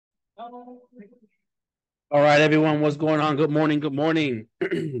All right, everyone, what's going on? Good morning. Good morning.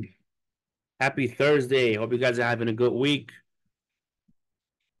 Happy Thursday. Hope you guys are having a good week.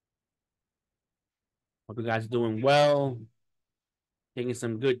 Hope you guys are doing well, taking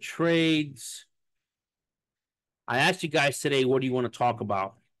some good trades. I asked you guys today, what do you want to talk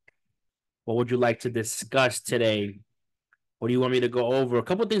about? What would you like to discuss today? What do you want me to go over? A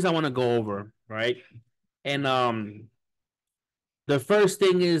couple of things I want to go over, right? And the first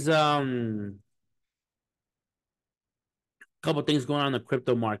thing is a couple of things going on in the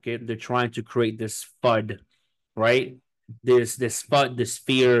crypto market. They're trying to create this FUD, right? This FUD, this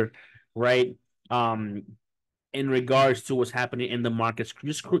fear, right? Um, in regards to what's happening in the markets,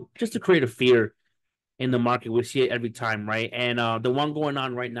 just to create a fear in the market. We see it every time, right? And the one going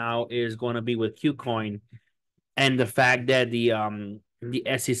on right now is going to be with KuCoin and the fact that the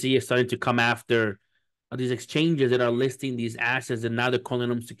SEC is starting to come after these exchanges that are listing these assets and now they're calling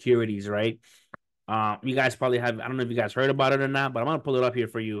them securities, right? You guys probably have. I don't know if you guys heard about it or not, but I'm gonna pull it up here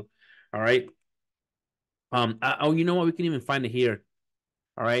for you. All right. Oh, you know what? We can even find it here.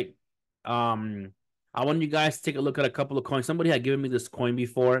 All right. Um, I want you guys to take a look at a couple of coins. Somebody had given me this coin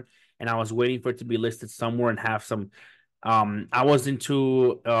before, and I was waiting for it to be listed somewhere and have some. I wasn't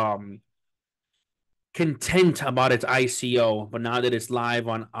too content about its ICO, but now that it's live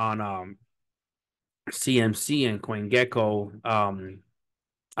on CMC and CoinGecko,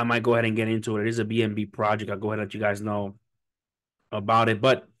 I might go ahead and get into it. It is a BNB project. I'll go ahead and let you guys know about it.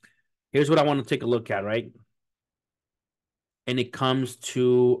 But here's what I want to take a look at, right? And it comes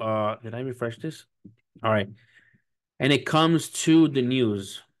to did I refresh this? All right. And it comes to the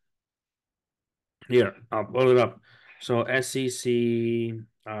news. Here, I'll pull it up. So SEC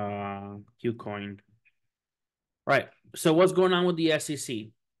Qcoin. Right. So what's going on with the SEC?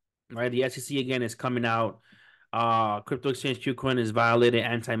 Right. The SEC again is coming out. Crypto exchange Qcoin is violated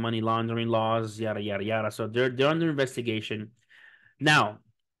anti-money laundering laws, yada yada yada. So they're under investigation. Now,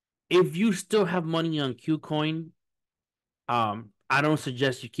 if you still have money on Qcoin, I don't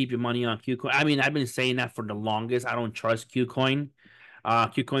suggest you keep your money on Qcoin. I mean, I've been saying that for the longest. I don't trust Qcoin.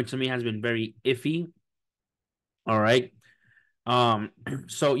 Qcoin to me has been very iffy. All right. Um,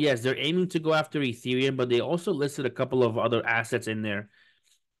 so yes, they're aiming to go after Ethereum, but they also listed a couple of other assets in there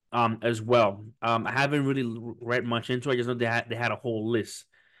as well. I haven't really read much into it. I just know they had a whole list.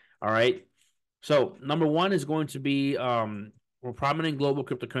 All right. So number one is going to be a prominent global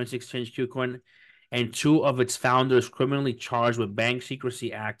cryptocurrency exchange KuCoin and two of its founders criminally charged with Bank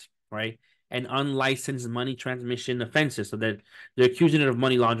Secrecy Act, right? And unlicensed money transmission offenses. So that they're accusing it of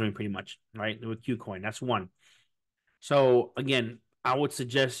money laundering pretty much, right? With KuCoin. That's one. So again, I would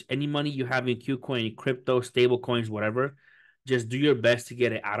suggest any money you have in KuCoin, crypto, stable coins, whatever, just do your best to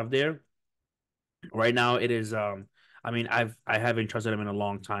get it out of there. Right now it is I mean I haven't trusted them in a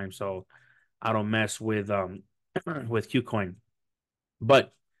long time, so I don't mess with with KuCoin.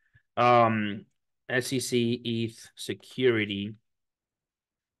 But SEC ETH security.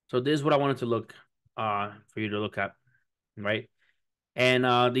 So this is what I wanted to look for you to look at, right? And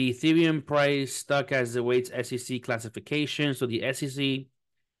the Ethereum price stuck as it awaits SEC classification. So the SEC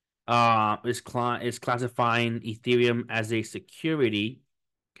is classifying Ethereum as a security.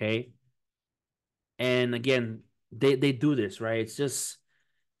 Okay. And again, they do this, right? It's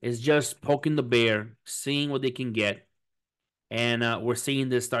just poking the bear, seeing what they can get. And we're seeing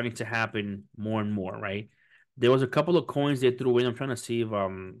this starting to happen more and more, right? There was a couple of coins they threw in. I'm trying to see if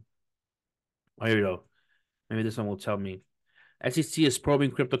oh, here we go. Maybe this one will tell me. SEC is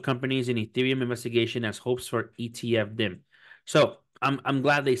probing crypto companies in Ethereum investigation as hopes for ETF dim. So I'm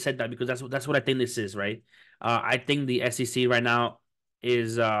glad they said that because that's what I think this is, right? I think the SEC right now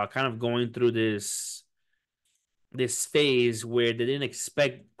is kind of going through this phase where they didn't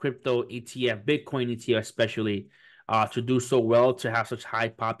expect crypto ETF, Bitcoin ETF especially, to do so well, to have such high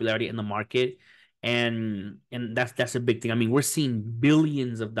popularity in the market, and that's a big thing. I mean, we're seeing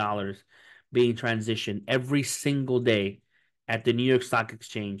billions of dollars being transitioned every single day at the New York Stock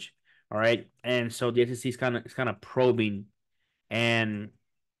Exchange. All right, and so the SEC is kind of probing and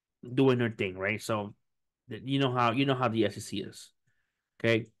doing their thing, right? So you know how the SEC is.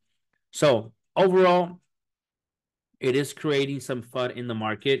 Okay, so overall it is creating some FUD in the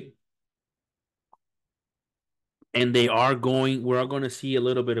market, and we're going to see a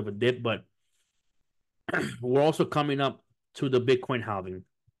little bit of a dip, but we're also coming up to the Bitcoin halving.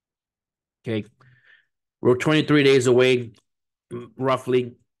 Okay. We're 23 days away,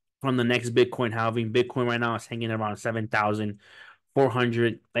 roughly, from the next Bitcoin halving. Bitcoin right now is hanging around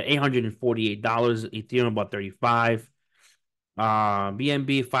 7,400, $848. Ethereum about 35.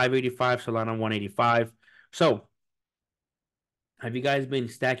 BNB 585, Solana 185. So Have you guys been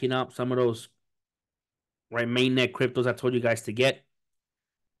stacking up some of those right mainnet cryptos I told you guys to get?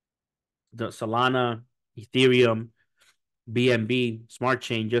 The Solana, Ethereum, BNB, Smart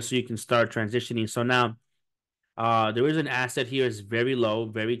Chain, just so you can start transitioning. So now there is an asset here, is very low,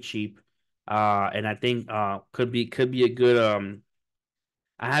 very cheap. And I think could be a good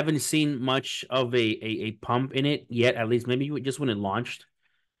I haven't seen much of a pump in it yet, at least maybe just when it launched.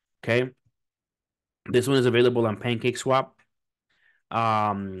 Okay. This one is available on PancakeSwap.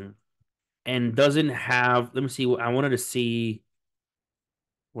 Um and doesn't have, let me see, I wanted to see,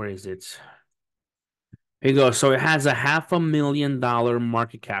 where is it? Here you go. So it has a $500,000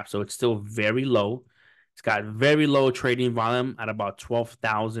 market cap. So it's still very low. It's got very low trading volume at about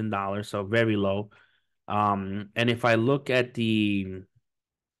 $12,000. So very low. And if I look at the,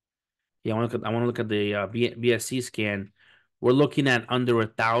 yeah, I want to look at the BSC scan. We're looking at under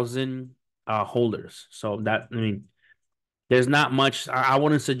 1,000 holders. So that, I mean, there's not much. I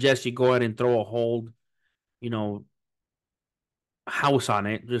wouldn't suggest you go ahead and throw a hold, you know, house on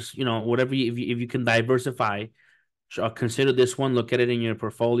it. Just, whatever if you can diversify, consider this one. Look at it in your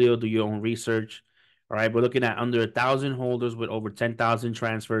portfolio. Do your own research. All right, we're looking at under 1,000 holders with over 10,000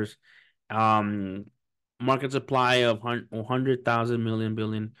 transfers. Um, Market supply of 100,000 million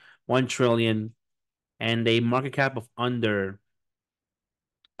billion, 1 trillion, and a market cap of under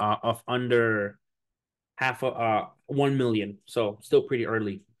half of 1 million. So still pretty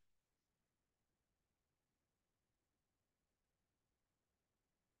early.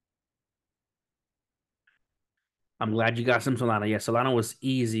 I'm glad you got some Solana. Yeah, Solana was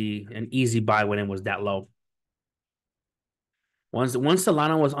an easy buy when it was that low. Once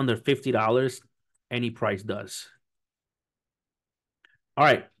Solana was under $50, any price does. All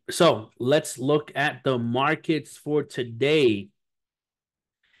right, so let's look at the markets for today.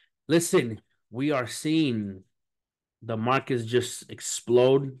 Listen, we are seeing the markets just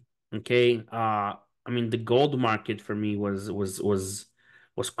explode. Okay, I mean the gold market for me was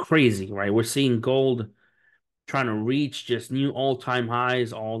crazy, right? We're seeing gold trying to reach just new all-time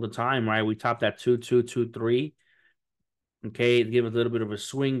highs all the time, right? We topped at 2223. Okay, give a little bit of a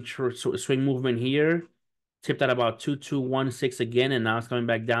swing movement here. Tipped at about 2216 again, and now it's coming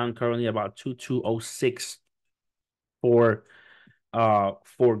back down currently about 2206 for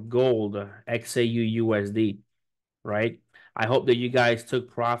gold XAU USD, right? I hope that you guys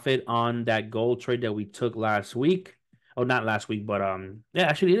took profit on that gold trade that we took last week. Oh, not last week, but yeah,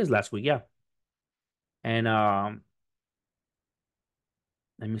 actually it is last week, yeah. And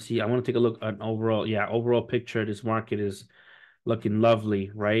let me see. I want to take a look at overall, yeah, overall picture. This market is looking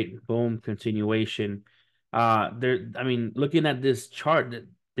lovely, right? Boom, continuation. I mean, looking at this chart,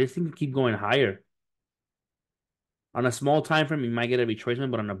 this thing can keep going higher. On a small time frame, you might get a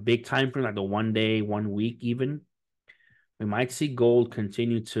retracement, but on a big time frame, like the 1 day, 1 week, even, we might see gold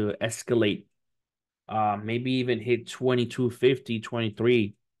continue to escalate. Maybe even hit 2250,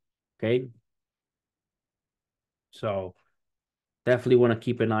 23. Okay. So definitely want to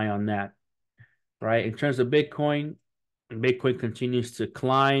keep an eye on that. Right. In terms of Bitcoin continues to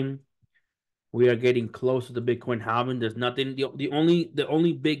climb. We are getting close to the Bitcoin halving. There's nothing. The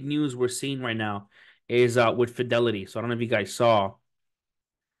only big news we're seeing right now is with Fidelity. So I don't know if you guys saw,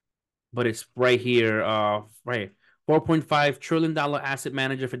 but it's right here. Right. $4.5 trillion asset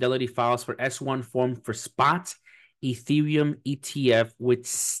manager Fidelity files for S1 form for spot Ethereum ETF with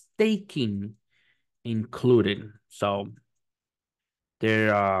staking included. So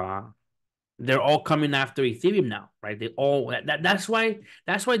they're uh they're all coming after Ethereum now, right? That's why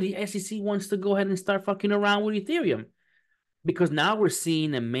the SEC wants to go ahead and start fucking around with Ethereum, because now we're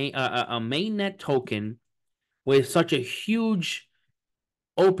seeing a mainnet token with such a huge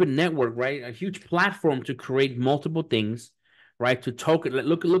open network, right? A huge platform to create multiple things, right? To token.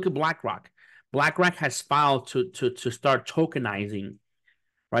 Look at BlackRock. BlackRock has filed to start tokenizing,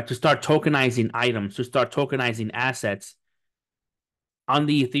 right? To start tokenizing items, to start tokenizing assets on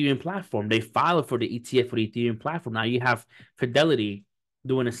the Ethereum platform. They filed for the ETF for the Ethereum platform. Now you have Fidelity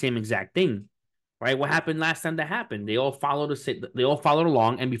doing the same exact thing, right? What happened last time that happened? They all followed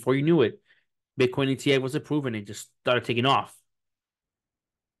along, and before you knew it, Bitcoin ETF was approved and it just started taking off.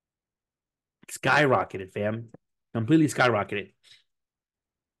 Skyrocketed, fam. Completely skyrocketed.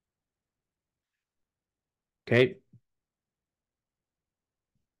 Okay.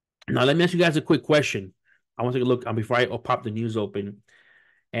 Now let me ask you guys a quick question. I want to take a look before I pop the news open.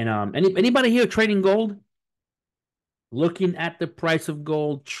 And anybody here trading gold? Looking at the price of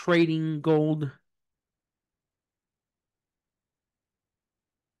gold, trading gold.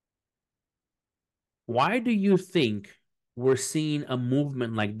 Why do you think we're seeing a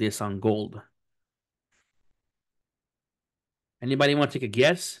movement like this on gold? Anybody want to take a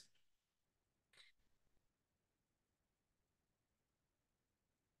guess?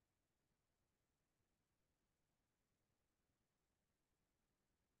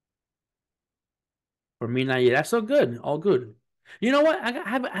 For me, not yet. That's so good. All good. You know what? I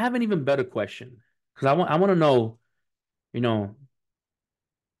have an even better question because I want to know. You know,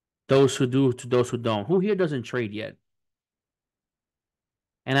 those who do to those who don't. Who here doesn't trade yet?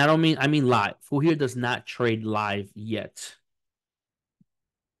 And I mean live. Who here does not trade live yet?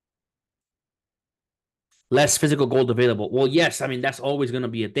 Less physical gold available. Well, yes, I mean that's always going to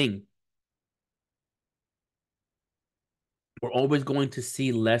be a thing. We're always going to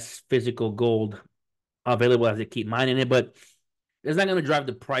see less physical gold available as they keep mining it, but it's not going to drive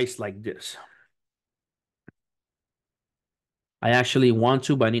the price like this. I actually want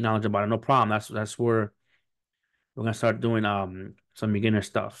to, but I need knowledge about it. No problem. That's where we're gonna start doing some beginner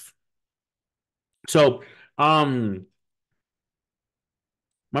stuff. So remember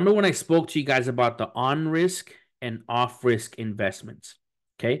when I spoke to you guys about the on risk and off risk investments?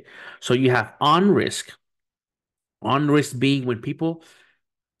 Okay. So you have on risk being when people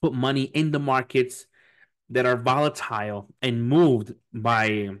put money in the markets that are volatile and moved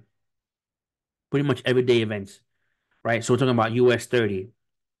by pretty much everyday events, right? So we're talking about US 30,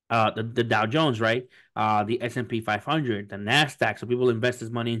 the Dow Jones, right? The S&P 500, the Nasdaq. So people invest this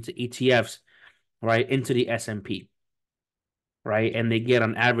money into ETFs, right? Into the S&P, right? And they get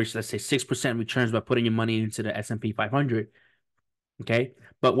on average, let's say 6% returns by putting your money into the S&P 500. Okay.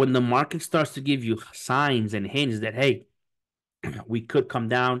 But when the market starts to give you signs and hints that, hey, we could come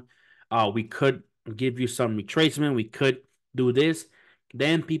down, we could give you some retracement, we could do this,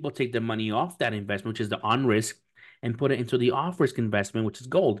 then people take their money off that investment, which is the on risk, and put it into the off risk investment, which is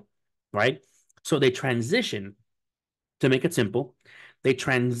gold, right? So they transition, to make it simple, they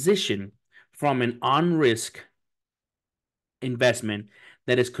transition from an on risk investment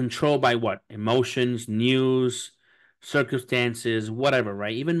that is controlled by what? Emotions, news, circumstances, whatever,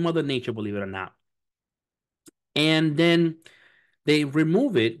 right? Even Mother Nature, believe it or not. And then they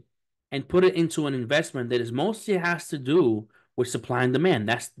remove it and put it into an investment that is mostly has to do with supply and demand.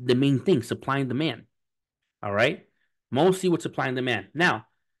 That's the main thing, supply and demand. All right. Mostly with supply and demand. Now,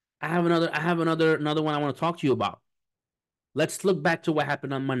 I have another one I want to talk to you about. Let's look back to what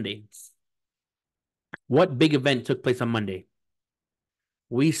happened on Monday. What big event took place on Monday?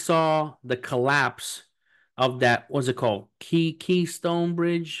 We saw the collapse of that, what's it called? Keystone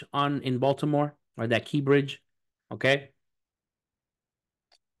Bridge on in Baltimore, or that Key Bridge. Okay.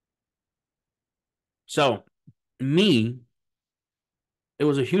 So me, it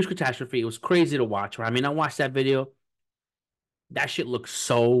was a huge catastrophe. It was crazy to watch. Right? I mean, I watched that video. That shit looks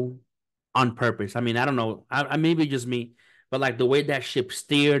so on purpose. I mean, I don't know. I maybe just me, but like the way that ship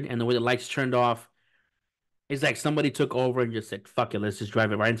steered and the way the lights turned off, it's like somebody took over and just said, "Fuck it, let's just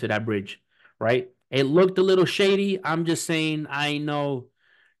drive it right into that bridge." Right? It looked a little shady. I'm just saying. I know,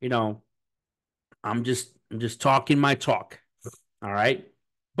 you know, I'm just talking my talk. All right,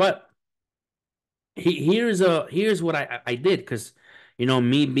 but here's what I did because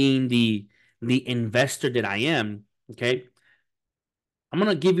me being the investor that I am. Okay, I'm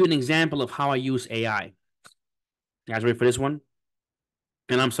gonna give you an example of how I use AI. You guys ready for this one?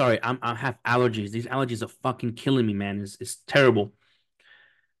 And I'm sorry, I have allergies. These allergies are fucking killing me, man. It's terrible.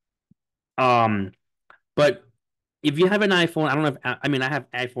 Um, but if you have an iPhone, I don't know if I mean I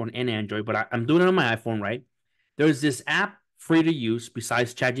have iPhone and Android, but I'm doing it on my iPhone, right? There's this app free to use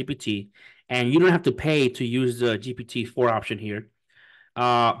besides ChatGPT, and you don't have to pay to use the GPT-4 option here.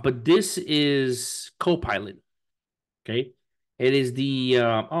 But this is Copilot. Okay, it is the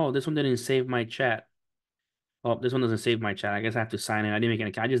oh, this one didn't save my chat. Oh, this one doesn't save my chat. I guess I have to sign in. I didn't make an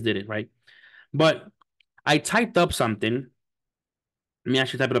account. I just did it, right? But I typed up something. Let me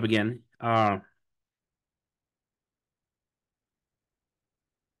actually type it up again.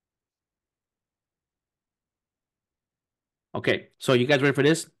 Okay. So you guys ready for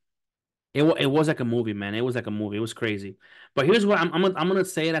this? It was like a movie, man. It was like a movie. It was crazy. But here's what I'm gonna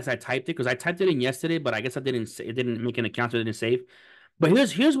say it as I typed it because I typed it in yesterday, but I guess I didn't it didn't make an account, so it didn't save. But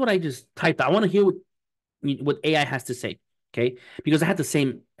here's what I just typed. I want to hear what AI has to say. Okay, because I had the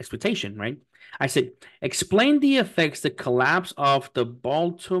same expectation, right? I said, explain the effects the collapse of the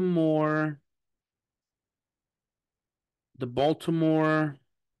Baltimore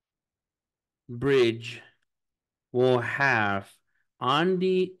Bridge will have on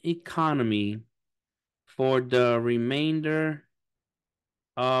the economy for the remainder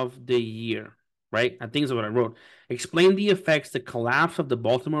of the year, right? I think that's what I wrote. Explain the effects the collapse of the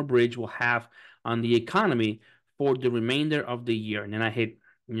Baltimore Bridge will have on the economy for the remainder of the year. And then I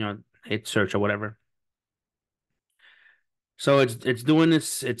hit search or whatever. So it's doing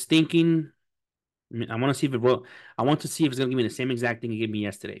this. It's thinking. I want to see if it will. I want to see if it's gonna give me the same exact thing it gave me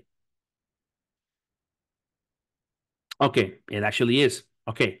yesterday. Okay, it actually is.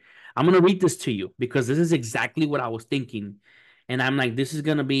 Okay, I'm gonna read this to you because this is exactly what I was thinking, and I'm like, this is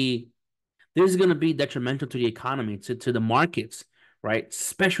gonna be detrimental to the economy, to the markets, right?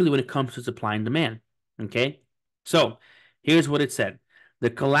 Especially when it comes to supply and demand. Okay, so here's what it said: the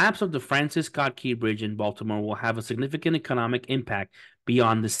collapse of the Francis Scott Key Bridge in Baltimore will have a significant economic impact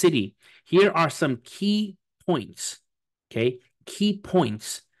beyond the city. Here are some key points. Okay, key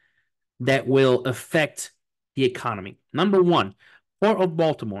points that will affect the economy. Number one, Port of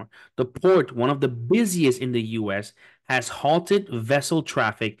Baltimore. The port, one of the busiest in the U.S., has halted vessel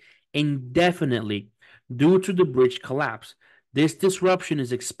traffic indefinitely due to the bridge collapse. This disruption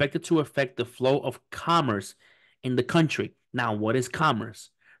is expected to affect the flow of commerce in the country. Now, what is commerce?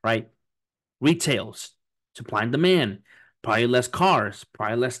 Right? Retails, supply and demand, probably less cars,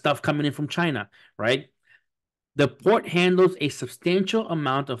 probably less stuff coming in from China, right? The port handles a substantial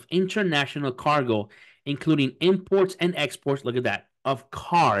amount of international cargo, including imports and exports, look at that, of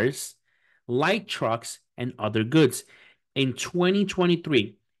cars, light trucks, and other goods. In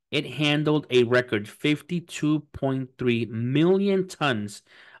 2023, it handled a record 52.3 million tons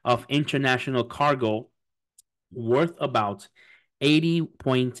of international cargo worth about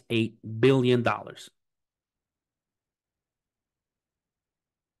 $80.8 billion.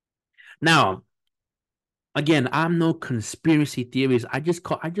 Now, again, I'm no conspiracy theories. I just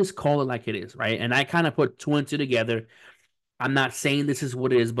call it like it is, right? And I kind of put two and two together. I'm not saying this is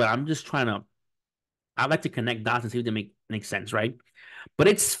what it is, but I'm just trying to. I like to connect dots and see if they make sense, right? But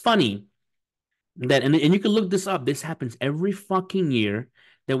it's funny that, and you can look this up. This happens every fucking year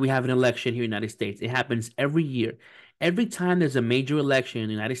that we have an election here in the United States. It happens every year. Every time there's a major election in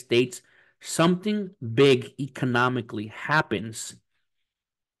the United States, something big economically happens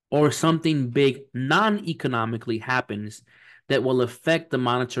or something big non-economically happens that will affect the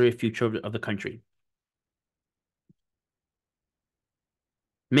monetary future of the country.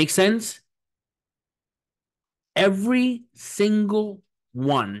 Make sense? Every single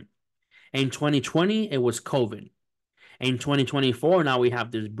one. In 2020, it was COVID. In 2024, now we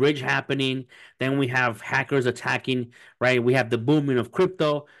have this bridge happening. Then we have hackers attacking, right? We have the booming of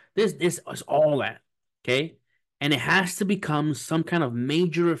crypto. This is all that. Okay. And it has to become some kind of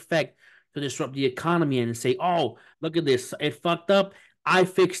major effect to disrupt the economy and say, oh, look at this. It fucked up. I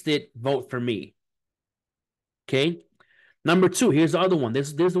fixed it. Vote for me. Okay. Number two, here's the other one. This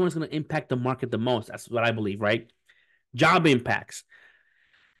is the one that's going to impact the market the most. That's what I believe, right? Job impacts.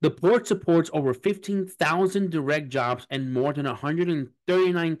 The port supports over 15,000 direct jobs and more than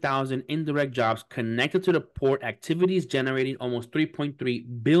 139,000 indirect jobs connected to the port activities, generating almost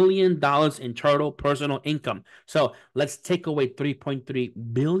 $3.3 billion in total personal income. So let's take away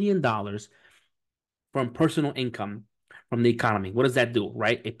 $3.3 billion from personal income from the economy. What does that do,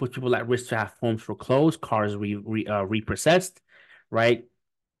 right? It puts people at risk to have homes foreclosed, cars repossessed, right?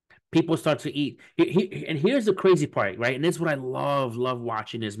 People start to eat. And here's the crazy part, right? And this is what I love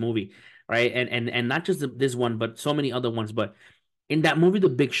watching this movie, right? And not just this one, but so many other ones. But in that movie, The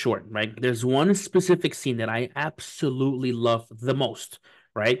Big Short, right? There's one specific scene that I absolutely love the most,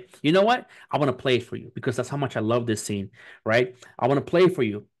 right? You know what? I want to play it for you because that's how much I love this scene, right? I want to play it for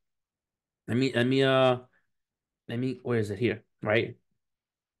you. Let me where is it here, right?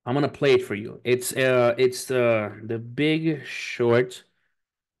 I'm gonna play it for you. It's the Big Short.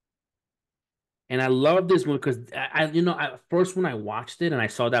 And I love this movie because first when I watched it and I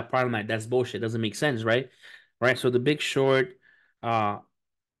saw that part, I'm like, that's bullshit. Doesn't make sense, right? Right. So the Big Short, uh,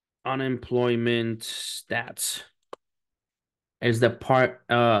 unemployment stats is the part,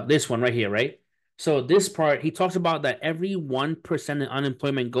 this one right here, right? So this part, he talks about that every 1% in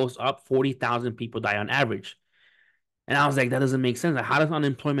unemployment goes up, 40,000 people die on average. And I was like, that doesn't make sense. Like, how does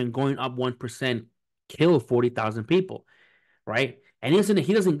unemployment going up 1% kill 40,000 people? Right. And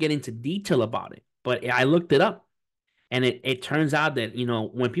he doesn't get into detail about it, but I looked it up. And it turns out that,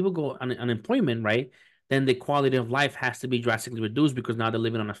 when people go on unemployment, right, then the quality of life has to be drastically reduced because now they're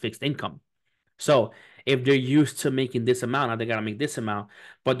living on a fixed income. So if they're used to making this amount, now they gotta make this amount,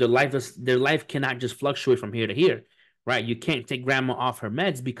 but their life cannot just fluctuate from here to here, right? You can't take grandma off her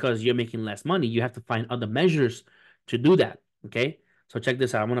meds because you're making less money. You have to find other measures to do that. Okay. So check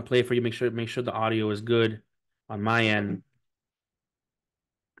this out. I'm gonna play it for you. Make sure the audio is good on my end.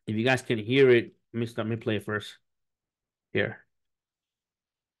 If you guys can hear it, let me play it first. Here.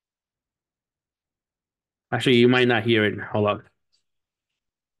 Actually, you might not hear it. Hold up.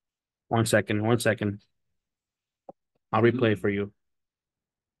 1 second. 1 second. I'll replay it for you.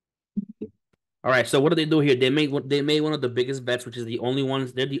 All right, so what do they do here? They made one of the biggest bets, which is the only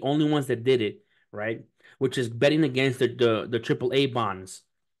ones. They're the only ones that did it, right? Which is betting against the AAA bonds,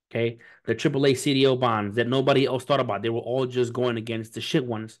 okay? The AAA CDO bonds that nobody else thought about. They were all just going against the shit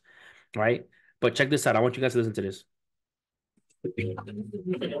ones, right? But check this out. I want you guys to listen to this. Can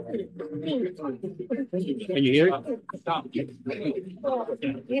you hear it? Stop.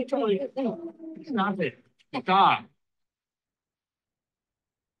 Stop it. Stop.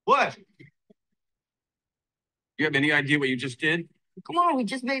 What? You have any idea what you just did? Come on, we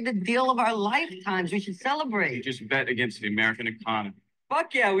just made the deal of our lifetimes. We should You celebrate. just bet against the American economy.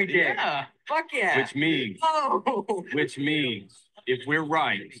 Fuck yeah, we did. Yeah. Fuck yeah. Oh. Which Which means if we're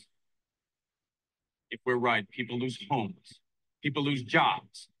right, people lose homes, people lose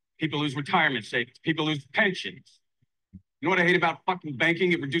jobs, people lose retirement savings, people lose pensions. You know what I hate about fucking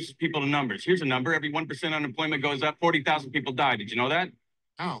banking? It reduces people to numbers. Here's a number. Every 1% unemployment goes up, 40,000 people die. Did you know that?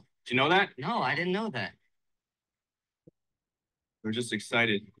 No, Did you know that? no, I didn't know that. We're just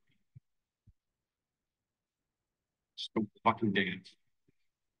excited. Just go fucking dance.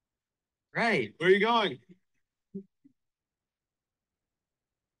 Right. Where are you going?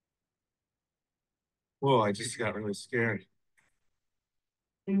 Whoa, I just got really scared.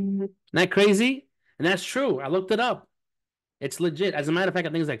 Isn't that crazy? And that's true. I looked it up. It's legit. As a matter of fact,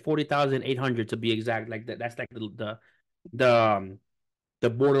 I think it's like 40,800 to be exact. Like that. That's like the the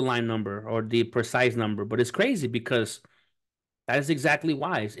borderline number or the precise number. But it's crazy because that is exactly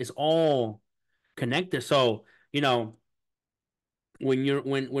why it's all connected. So when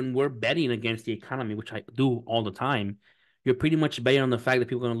we're betting against the economy, which I do all the time, you're pretty much betting on the fact that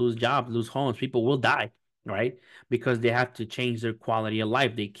people are going to lose jobs, lose homes, people will die, right? Because they have to change their quality of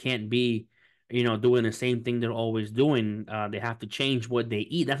life. They can't be, doing the same thing they're always doing. They have to change what they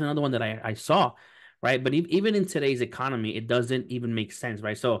eat. That's another one that I saw, right? But even in today's economy, it doesn't even make sense,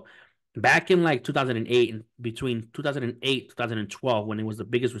 right? So back in like 2008, between 2008 2012, when it was the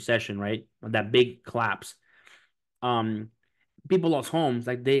biggest recession, right? That big collapse. Um, People lost homes,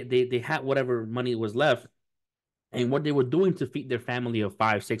 like they had whatever money was left, and what they were doing to feed their family of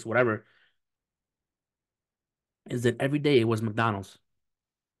five, six, whatever, is that every day it was McDonald's.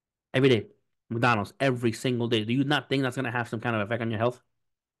 Every day, McDonald's, every single day. Do you not think that's gonna have some kind of effect on your health?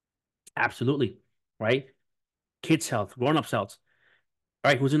 Absolutely, right? Kids' health, grown-ups' health,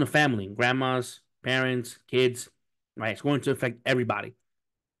 right? Who's in the family? Grandmas, parents, kids, right? It's going to affect everybody.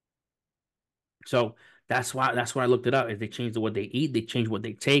 So that's why I looked it up. Is they change what they eat, they change what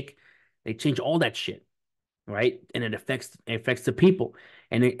they take, they change all that shit, right? And it affects the people,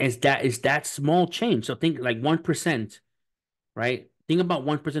 and it's that small change. So think like 1%, right? Think about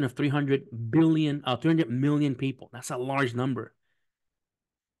 1% of 300 million people. That's a large number.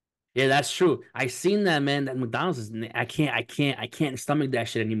 Yeah, that's true. I seen that, man. That McDonald's is. I can't stomach that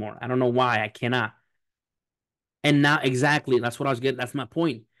shit anymore. I don't know why. I cannot. And now exactly that's what I was getting. That's my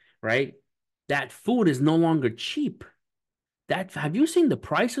point, right? That food is no longer cheap. That have you seen the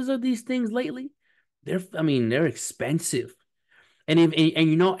prices of these things lately? I mean, they're expensive. And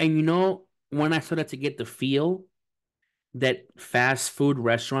when I started to get the feel that fast food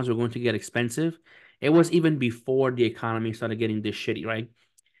restaurants were going to get expensive, it was even before the economy started getting this shitty, right?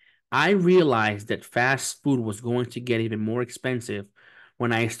 I realized that fast food was going to get even more expensive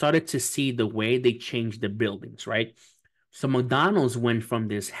when I started to see the way they changed the buildings, right? So McDonald's went from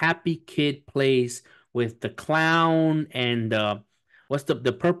this happy kid place with the clown and what's the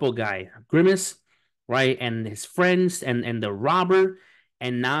purple guy, Grimace, right, and his friends and the robber,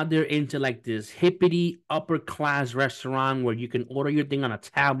 and now they're into like this hippity upper class restaurant where you can order your thing on a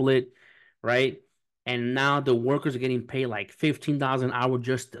tablet, right? And now the workers are getting paid like $15 an hour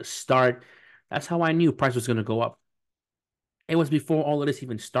just to start. That's how I knew price was gonna go up. It was before all of this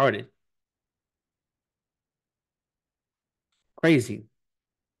even started. Crazy.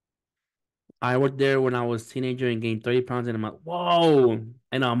 I worked there when I was a teenager and gained 30 pounds in a month. Whoa,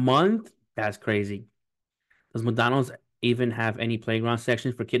 in a month? That's crazy. Does McDonald's even have any playground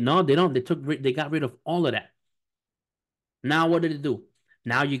sections for kids? No, they don't. They got rid of all of that. Now what did they do?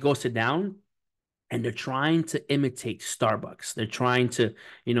 Now you go sit down and they're trying to imitate Starbucks. They're trying to,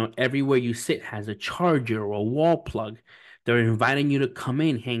 everywhere you sit has a charger or a wall plug. They're inviting you to come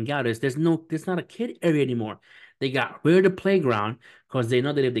in, hang out. There's not a kid area anymore. They got rid of the playground because they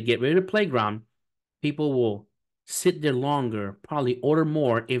know that if they get rid of the playground, people will sit there longer, probably order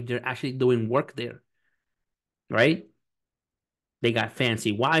more if they're actually doing work there, right? They got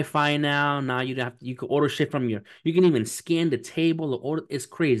fancy Wi-Fi now. Now you can order shit from you can even scan the table or order. It's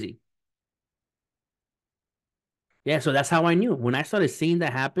crazy. Yeah, so that's how I knew. When I started seeing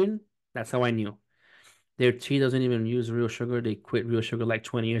that happen, that's how I knew. Their tea doesn't even use real sugar. They quit real sugar like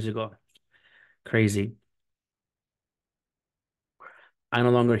 20 years ago. Crazy. I no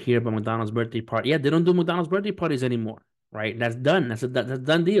longer hear about McDonald's birthday party. Yeah, they don't do McDonald's birthday parties anymore, right? That's done. That's a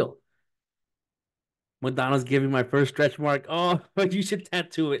done deal. McDonald's giving my first stretch mark. Oh, but you should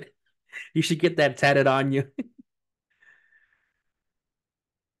tattoo it. You should get that tatted on you.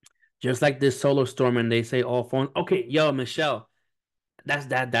 Just like this solar storm, and they say all phones. Okay, yo, Michelle,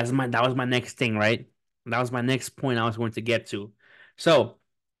 that was my next thing, right? That was my next point I was going to get to. So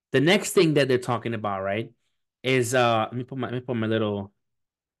the next thing that they're talking about, right, is let me put my little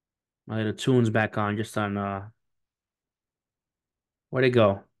tunes back on just on where'd it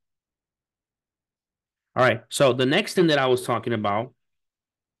go? All right. So the next thing that I was talking about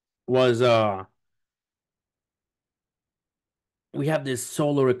was we have this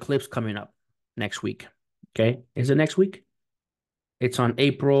solar eclipse coming up next week. Okay. Is it next week? It's on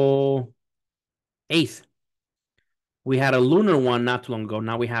April 8th. We had a lunar one not too long ago.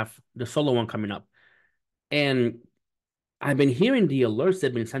 Now we have the solar one coming up. And I've been hearing the alerts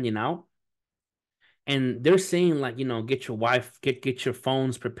they've been sending out, and they're saying like, get your wife, get your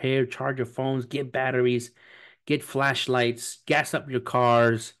phones prepared, charge your phones, get batteries, get flashlights, gas up your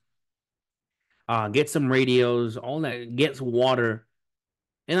cars, get some radios, all that, get water.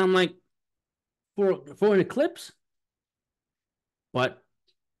 And I'm like, for an eclipse? But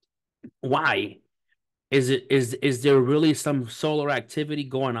why? Is there really some solar activity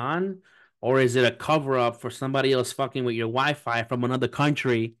going on? Or is it a cover up for somebody else fucking with your Wi-Fi from another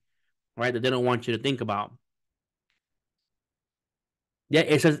country, right? That they don't want you to think about. Yeah,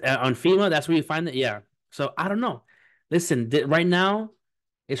 it says on FEMA, that's where you find it. Yeah. So I don't know. Listen, right now,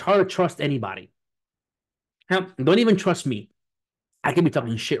 it's hard to trust anybody. Hell, don't even trust me. I could be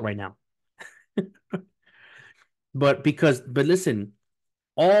talking shit right now. But listen,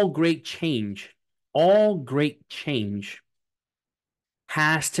 all great change, all great change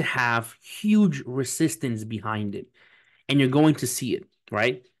has to have huge resistance behind it, and you're going to see it,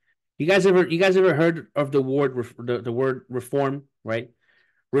 right? You guys ever heard of the word reform, right?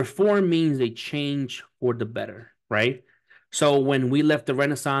 Reform means a change for the better, right? So when we left the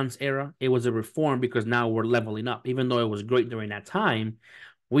Renaissance era, it was a reform because now we're leveling up. Even though it was great during that time,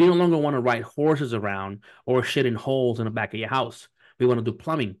 we no longer want to ride horses around or shit in holes in the back of your house. We want to do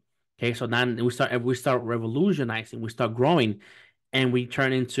plumbing. Okay, so now we start revolutionizing, we start growing, and we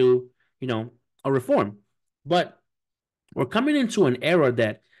turn into, you know, a reform. But we're coming into an era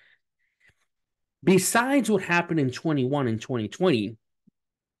that, besides what happened in 21 and 2020,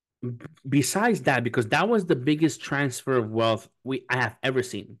 besides that, because that was the biggest transfer of wealth I have ever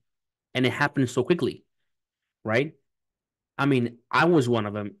seen, and it happened so quickly, right? I mean, I was one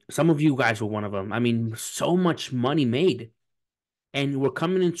of them. Some of you guys were one of them. I mean, so much money made, and we're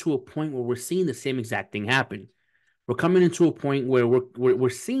coming into a point where we're seeing the same exact thing happen. We're coming into a point where we're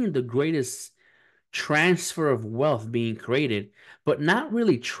seeing the greatest transfer of wealth being created, but not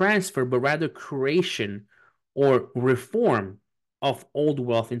really transfer, but rather creation or reform of old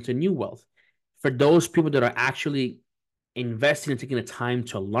wealth into new wealth. For those people that are actually investing and taking the time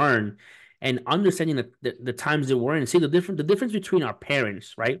to learn and understanding the times that we're in, see the difference between our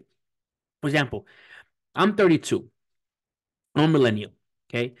parents, right? For example, I'm 32. I'm a millennial.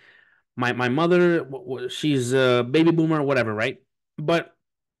 Okay. My mother, she's a baby boomer, whatever, right? But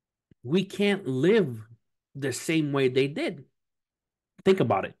we can't live the same way they did. Think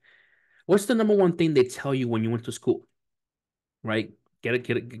about it. What's the number one thing they tell you when you went to school, right? Go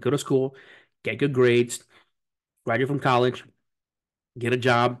to school, get good grades, graduate from college, get a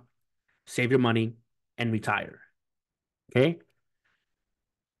job, save your money, and retire. Okay.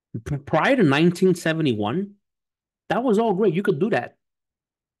 Prior to 1971, that was all great. You could do that.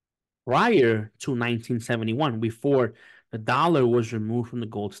 Prior to 1971, before the dollar was removed from the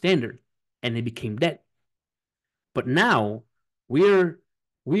gold standard and it became debt. But now we're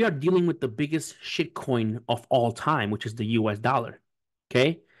we are dealing with the biggest shitcoin of all time, which is the US dollar.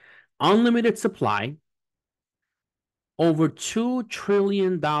 Okay? Unlimited supply, over $2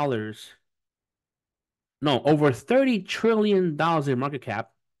 trillion. No, over $30 trillion in market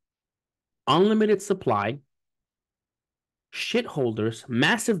cap, unlimited supply, shitholders,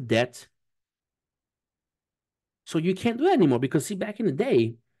 massive debt. So you can't do that anymore because, see, back in the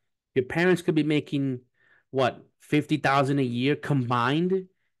day, your parents could be making what, 50,000 a year combined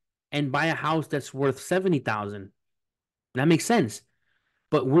and buy a house that's worth 70,000. That makes sense.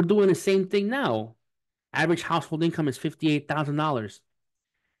 But we're doing the same thing now. Average household income is $58,000.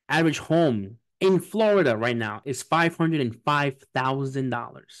 Average home in Florida right now is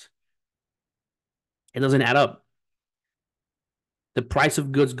 $505,000. It doesn't add up. The price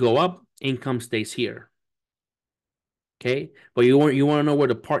of goods go up, income stays here. Okay, but you want to know where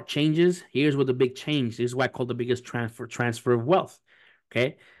the part changes? Here's where the big change. This is why I call the biggest transfer of wealth.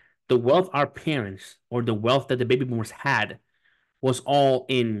 Okay, the wealth our parents or the wealth that the baby boomers had was all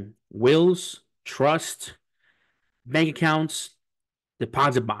in wills, trust, bank accounts,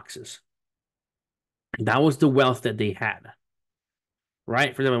 deposit boxes. That was the wealth that they had.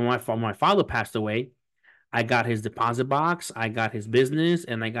 Right. For example, when my father passed away, I got his deposit box, I got his business,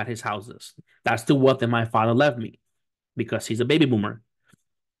 and I got his houses. That's the wealth that my father left me because he's a baby boomer.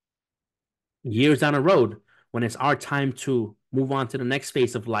 Years down the road, when it's our time to move on to the next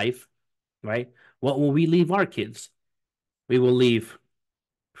phase of life, right? What will we leave our kids? We will leave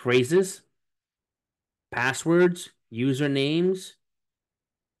phrases, passwords, usernames.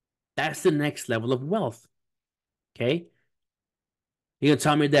 That's the next level of wealth. Okay. You're gonna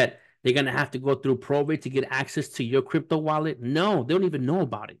tell me that they're gonna have to go through probate to get access to your crypto wallet? No, they don't even know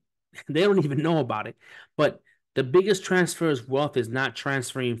about it. They don't even know about it. But the biggest transfer of wealth is not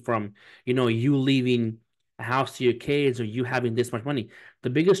transferring from, you leaving a house to your kids or you having this much money. The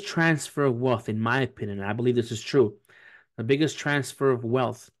biggest transfer of wealth, in my opinion, and I believe this is true, the biggest transfer of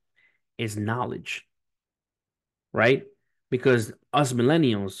wealth is knowledge, right? Because us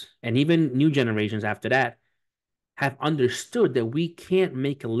millennials and even new generations after that have understood that we can't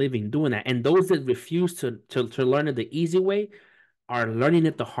make a living doing that. And those that refuse to learn it the easy way are learning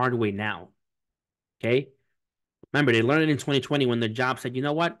it the hard way now. Okay. Remember, they learned it in 2020 when the job said, you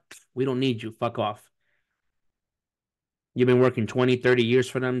know what? We don't need you. Fuck off. You've been working 20, 30 years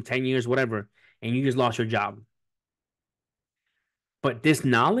for them, 10 years, whatever, and you just lost your job. But this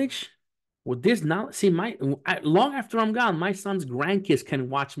knowledge, with this knowledge, see, long after I'm gone, my son's grandkids can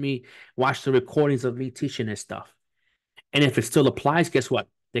watch the recordings of me teaching this stuff. And if it still applies, guess what?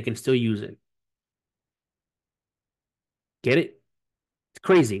 They can still use it. Get it? It's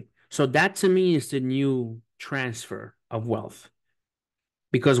crazy. So that to me is the new transfer of wealth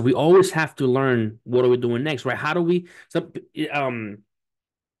because we always have to learn what are we doing next, right? How do we? So,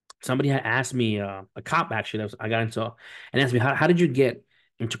 somebody had asked me, a cop actually, I got into, and asked me, how did you get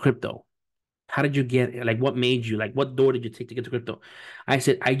into crypto? How did you get, like, what made you, like, what door did you take to get to crypto? I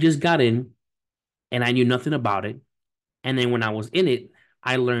said, I just got in and I knew nothing about it. And then when I was in it,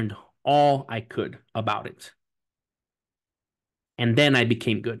 I learned all I could about it. And then I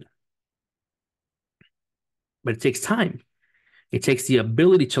became good. But it takes time. It takes the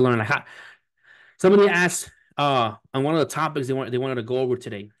ability to learn. Like how, somebody asked on one of the topics they wanted to go over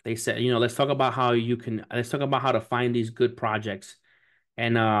today. They said, let's talk about how to find these good projects.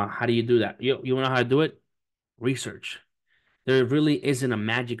 And how do you do that? You want to know how to do it? Research. There really isn't a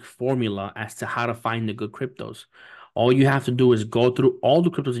magic formula as to how to find the good cryptos. All you have to do is go through all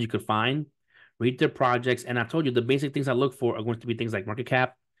the cryptos that you could find, read their projects, and I told you the basic things I look for are going to be things like market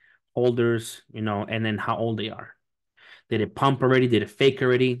cap, holders, and then how old they are. Did it pump already? Did it fake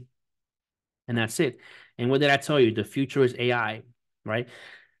already? And that's it. And what did I tell you? The future is AI, right?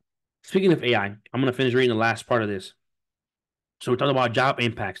 Speaking of AI, I'm going to finish reading the last part of this. So we're talking about job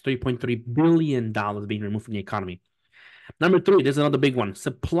impacts, $3.3 billion being removed from the economy. Number three, there's another big one.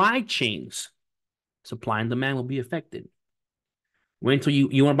 Supply chains. Supply and demand will be affected. Wait until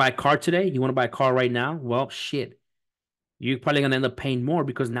you want to buy a car today? You want to buy a car right now? Well, shit. You're probably going to end up paying more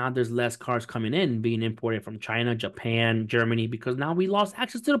because now there's less cars coming in, being imported from China, Japan, Germany, because now we lost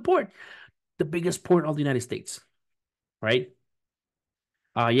access to the port, the biggest port of the United States, right?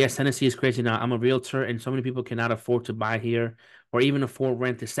 Yes, Tennessee is crazy now. I'm a realtor, and so many people cannot afford to buy here or even afford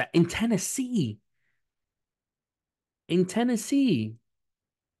rent to set in Tennessee. In Tennessee,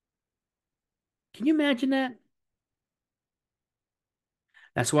 can you imagine that?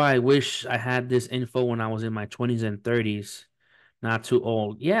 That's why I wish I had this info when I was in my 20s and 30s, not too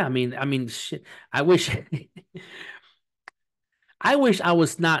old. Yeah, I mean, shit. I wish, I wish I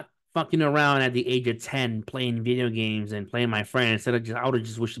was not fucking around at the age of 10 playing video games and playing my friends instead of I would have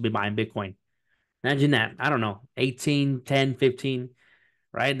just wished to be buying Bitcoin. Imagine that. I don't know, 18, 10, 15,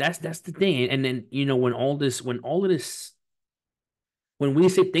 right? That's the thing. And then, when we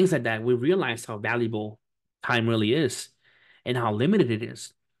say things like that, we realize how valuable time really is and how limited it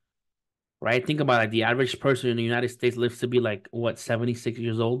is. Right? Think about it. The average person in the United States lives to be like, what, 76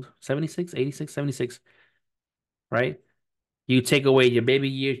 years old? 76, 86, 76, right? You take away your baby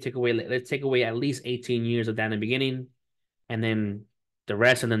years, let's take away at least 18 years of that in the beginning, and then the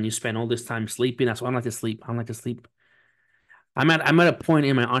rest, and then you spend all this time sleeping. That's why I don't like to sleep. I don't like to sleep. I'm at a point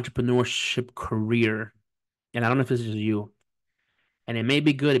in my entrepreneurship career, and I don't know if this is you, and it may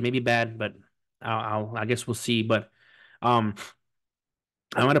be good, it may be bad, but I guess we'll see. But um,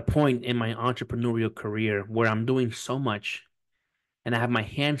 I'm at a point in my entrepreneurial career where I'm doing so much and I have my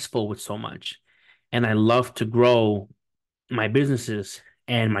hands full with so much. And I love to grow my businesses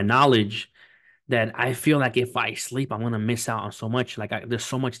and my knowledge that I feel like if I sleep, I'm gonna miss out on so much. Like there's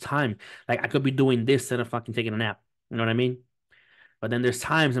so much time. Like I could be doing this instead of fucking taking a nap. You know what I mean? But then there's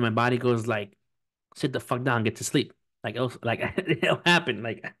times when my body goes like, sit the fuck down, get to sleep. Like it'll happen.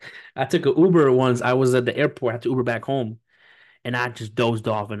 Like I took an Uber once. I was at the airport, I had to Uber back home, and I just dozed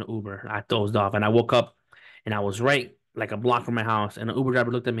off in the Uber. I dozed off, and I woke up, and I was right like a block from my house. And the Uber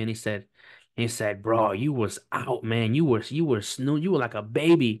driver looked at me and he said, "Bro, you was out, man. You were like a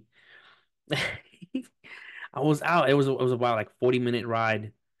baby." I was out. It was about like 40-minute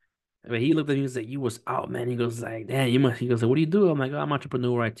ride. But he looked at me and said, "You was out, man." He goes like, "Damn, you must." He goes like, "What do you do?" I'm like, "Oh, I'm an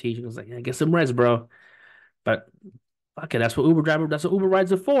entrepreneur. I teach." He goes like, "Yeah, get some rest, bro." But okay, that's what Uber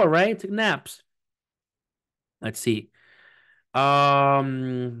rides are for, right? Take naps. Let's see.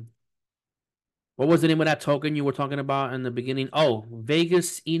 Um, what was the name of that token you were talking about in the beginning? Oh,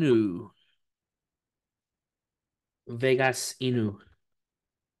 Vegas Inu. Vegas Inu.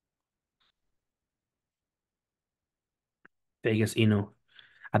 Vegas Inu.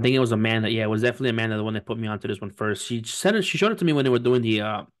 I think it was Amanda. Yeah, it was definitely Amanda, the one that put me onto this one first. She said it, she showed it to me when they were doing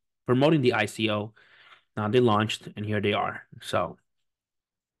the promoting the ICO. Now they launched and here they are. So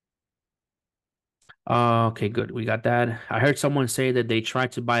okay, good. We got that. I heard someone say that they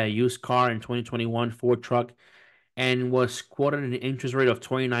tried to buy a used car in 2021 Ford truck and was quoted an interest rate of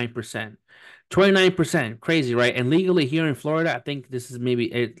 29%. 29%, crazy, right? And legally here in Florida, I think this is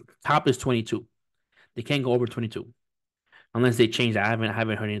maybe it top is 22. They can't go over 22 unless they change that. I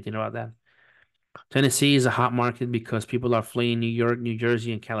haven't heard anything about that. Tennessee is a hot market because people are fleeing New York, New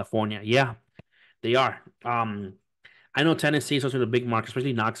Jersey, and California. Yeah, they are. I know Tennessee is also a big market,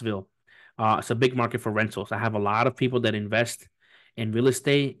 especially Knoxville. It's a big market for rentals. I have a lot of people that invest in real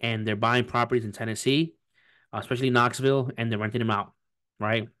estate and they're buying properties in Tennessee, especially Knoxville, and they're renting them out,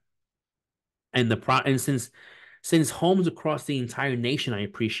 right? And since homes across the entire nation are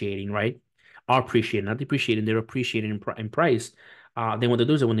appreciating, right? Are appreciating, not depreciating, they're appreciating in price. Then what they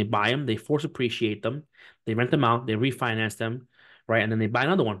do is that when they buy them, they force appreciate them, they rent them out, they refinance them, right? And then they buy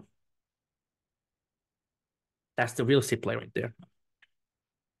another one. That's the real estate play right there.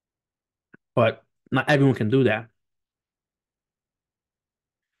 But not everyone can do that.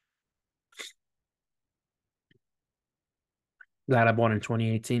 Glad I bought in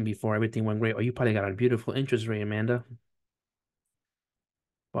 2018 before everything went great. Oh, you probably got a beautiful interest rate, Amanda.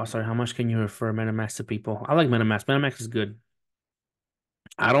 Well, sorry, how much can you refer MetaMask to people? I like MetaMask. MetaMask is good.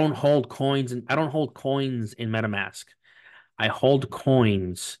 I don't hold coins in MetaMask. I hold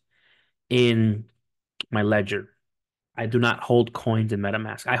coins in my ledger. I do not hold coins in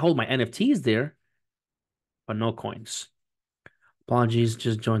MetaMask. I hold my NFTs there, but no coins. Apologies,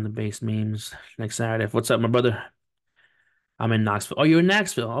 just joined the base memes next Saturday. What's up, my brother? I'm in Knoxville. Oh, you're in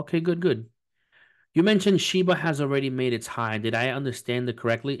Knoxville. Okay, good, good. You mentioned Shiba has already made its high. Did I understand it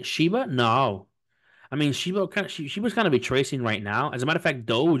correctly? Shiba? No. I mean, Shiba's kind of retracing right now. As a matter of fact,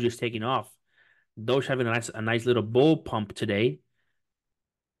 Doge is taking off. Doge having a nice little bull pump today,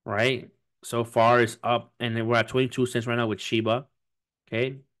 right? So far it's up, and we're at 22 cents right now with Shiba.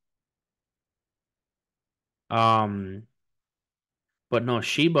 Okay. Um, but no,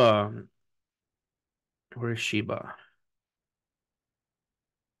 Shiba, where is Shiba?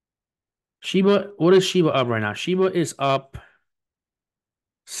 What is Shiba up right now? Shiba is up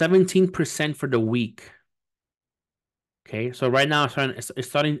 17% for the week. Okay, so right now it's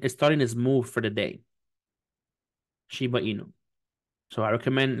starting its move for the day. Shiba Inu. So I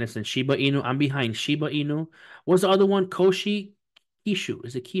recommend listen, Shiba Inu. I'm behind Shiba Inu. What's the other one? Kishu.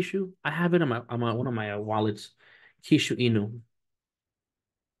 Is it Kishu? I have it on one of my wallets. Kishu Inu.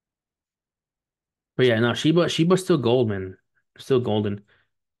 But yeah, no, Shiba's still gold, man. Still golden.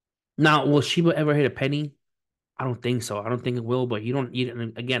 Now, will Shiba ever hit a penny? I don't think so. I don't think it will, but you don't need it.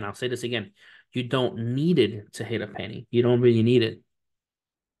 And again, I'll say this again. You don't need it to hit a penny. You don't really need it.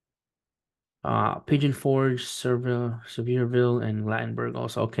 Pigeon Forge, Sevierville, and Lattenberg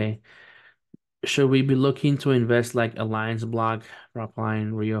also. Okay. Should we be looking to invest like Alliance Block,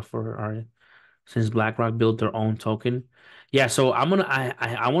 Rockline, Rio for our since BlackRock built their own token? Yeah, so I want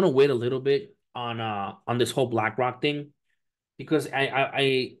to wait a little bit on this whole BlackRock thing because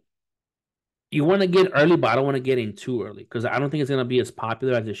I you want to get early, but I don't want to get in too early because I don't think it's gonna be as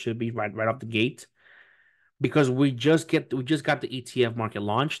popular as it should be right off the gate because we just got the ETF market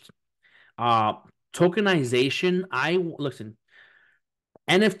launched. Uh, Tokenization. I listen.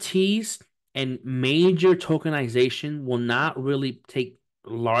 NFTs and major tokenization will not really take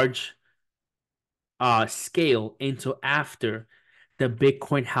large scale until after the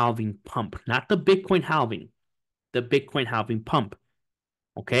Bitcoin halving pump, not the Bitcoin halving, the Bitcoin halving pump.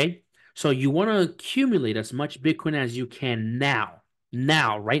 Okay. So you want to accumulate as much Bitcoin as you can now.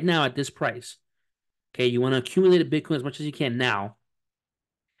 Now, right now at this price. Okay, you want to accumulate a Bitcoin as much as you can now.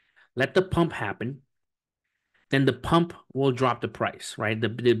 Let the pump happen. Then the pump will drop the price, right? The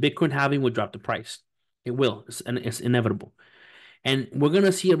Bitcoin halving will drop the price. It will. It's inevitable. And we're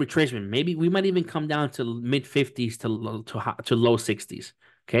gonna see a retracement. Maybe we might even come down to mid 50s to low 60s.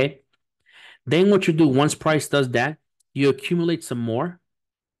 Okay. Then what you do once price does that, you accumulate some more,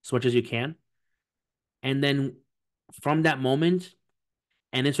 as much as you can, and then from that moment,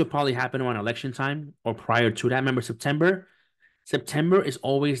 and this will probably happen around election time or prior to that. Remember, September is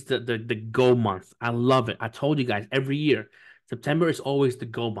always the go month. I love it. I told you guys every year, September is always the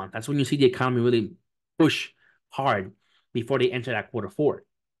go month. That's when you see the economy really push hard before they enter that quarter four.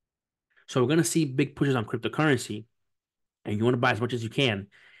 So we're gonna see big pushes on cryptocurrency, and you want to buy as much as you can,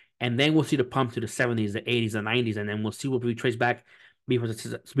 and then we'll see the pump to the 70s, the 80s, the 90s, and then we'll see what we trace back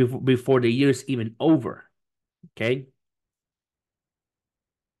before the year's even over. Okay,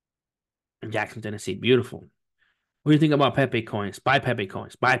 Jackson, Tennessee, beautiful. What do you think about Pepe coins? Buy Pepe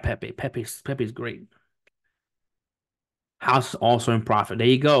coins. Buy Pepe. Pepe's great. House is also in profit. There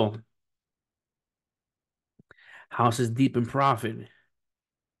you go. House is deep in profit.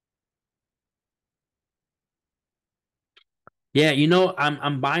 Yeah,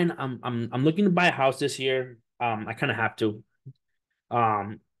 I'm buying. I'm looking to buy a house this year. I kind of have to.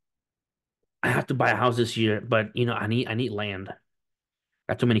 Um, I have to buy a house this year, but I need land.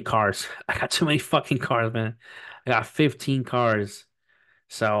 I got too many cars. I got too many fucking cars, man. I got 15 cars.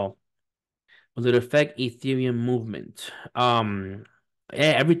 So will it affect Ethereum movement? Yeah,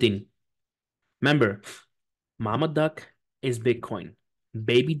 everything. Remember, Mama Duck is Bitcoin.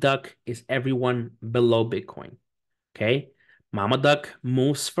 Baby Duck is everyone below Bitcoin. Okay. Mama Duck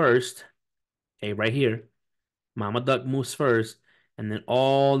moves first. Okay, right here. Mama Duck moves first, and then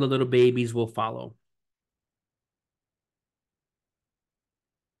all the little babies will follow.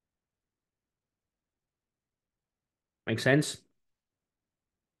 Make sense?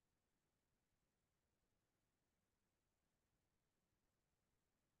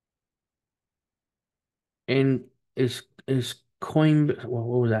 And is Coin what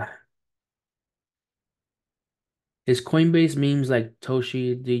was that? Is Coinbase memes like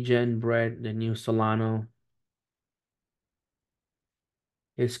Toshi, Degen, Bread, the new Solano?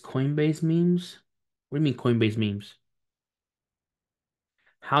 Is Coinbase memes? What do you mean Coinbase memes?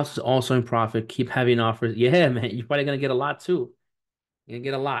 House is also in profit. Keep having offers. Yeah, man, you're probably gonna get a lot too. You're gonna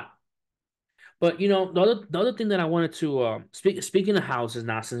get a lot. But the other thing that I wanted to speaking of houses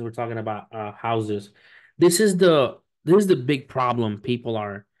now, since we're talking about houses, this is the big problem people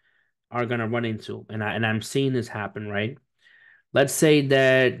are gonna run into, and I'm seeing this happen, right? Let's say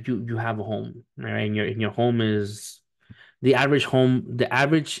that you have a home, right? And your home is the average home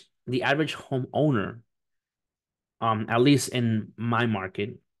owner, at least in my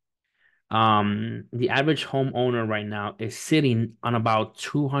market, the average homeowner right now is sitting on about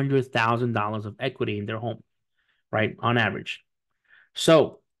 $200,000 of equity in their home, right? On average.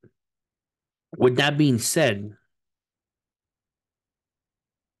 So, with that being said,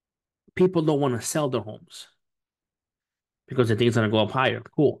 people don't want to sell their homes because they think it's going to go up higher.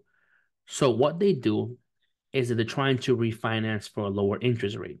 Cool. So, what they do is that they're trying to refinance for a lower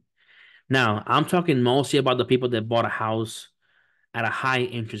interest rate. Now, I'm talking mostly about the people that bought a house at a high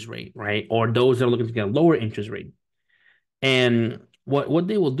interest rate, right? Or those that are looking to get a lower interest rate. And what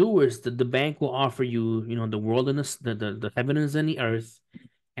they will do is that the bank will offer you, the world and the heavens and the earth,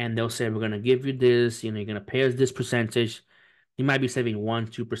 and they'll say, we're gonna give you this, you're gonna pay us this percentage. You might be saving 1,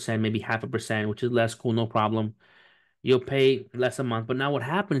 2%, maybe half a percent, which is less cool, no problem. You'll pay less a month. But now what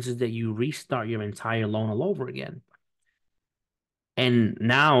happens is that you restart your entire loan all over again. And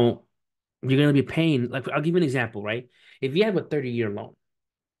now you're gonna be paying, like I'll give you an example, right? If you have a 30-year loan,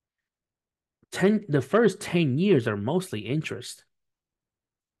 the first 10 years are mostly interest.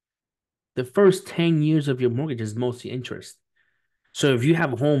 The first 10 years of your mortgage is mostly interest. So if you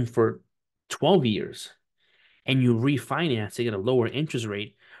have a home for 12 years and you refinance to get a lower interest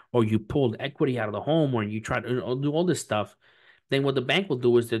rate, or you pulled equity out of the home, or you try to do all this stuff, then what the bank will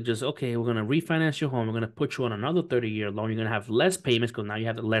do is they're just, okay, we're going to refinance your home. We're going to put you on another 30-year loan. You're going to have less payments because now you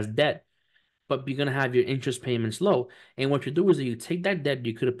have less debt, but you're going to have your interest payments low. And what you do is that you take that debt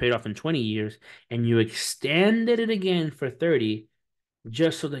you could have paid off in 20 years and you extended it again for 30,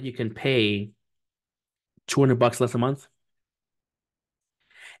 just so that you can pay $200 less a month.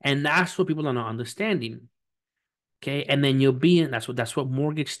 And that's what people are not understanding. Okay. And then you'll be in that's what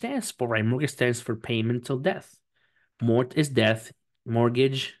mortgage stands for, right? Mortgage stands for payment till death. Mort is death,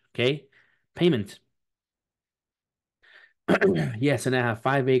 mortgage, okay, payment. Yes, and I have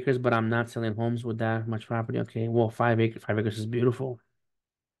 5 acres, but I'm not selling homes with that much property. Okay, well, 5 acres is beautiful.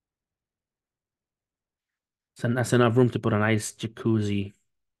 So that's enough room to put a nice jacuzzi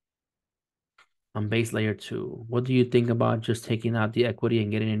on base layer two. What do you think about just taking out the equity and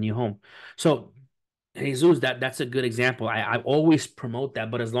getting a new home? So, Jesus, that's a good example. I always promote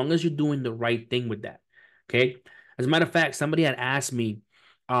that, but as long as you're doing the right thing with that, okay. As a matter of fact, somebody had asked me,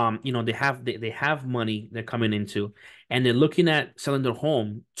 they have money they're coming into, and they're looking at selling their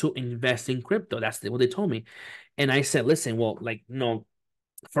home to invest in crypto. That's what they told me, and I said, listen, well, like,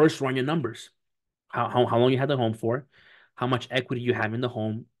 first run your numbers. How long you had the home for, how much equity you have in the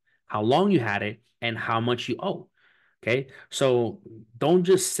home, how long you had it, and how much you owe. Okay. So don't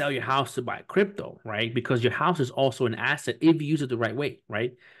just sell your house to buy crypto, right? Because your house is also an asset if you use it the right way,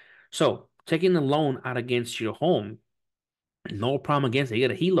 right? So taking the loan out against your home, no problem against it. You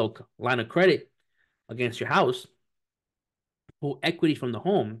get a HELOC line of credit against your house, pull equity from the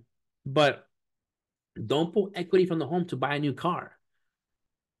home, but don't pull equity from the home to buy a new car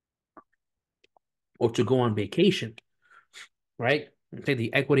or to go on vacation, right? Take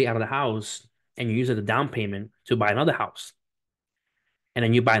the equity out of the house and you use it as a down payment to buy another house. And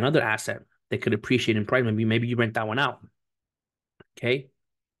then you buy another asset that could appreciate in price. Maybe you rent that one out. Okay.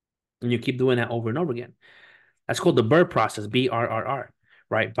 And you keep doing that over and over again. That's called the BRRRR process, BRRR,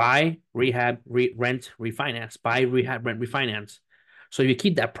 right? Buy, rehab, rent, refinance, buy, rehab, rent, refinance. So if you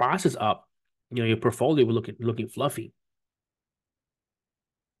keep that process up, your portfolio will looking fluffy.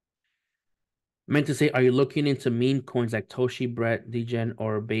 Meant to say, are you looking into meme coins like Toshi, Brett, Degen,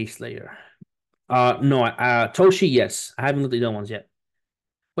 or Base Layer? No, Toshi, yes. I haven't looked at the other ones yet.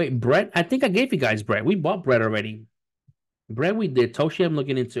 Wait, Brett? I think I gave you guys Brett. We bought Brett already. Brett, we did. Toshi, I'm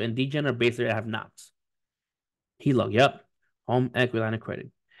looking into, and Degen or Base Layer, I have not. HELOC, yep. Home equity line of credit.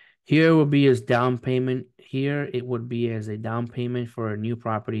 Here will be as down payment. Here it would be as a down payment for a new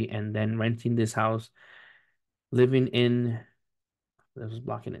property and then renting this house, living in, that was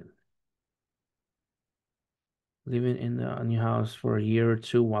blocking it, living in the new house for a year or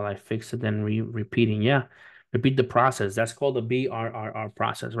two while I fix it, then repeating. Yeah, repeat the process. That's called the BRRR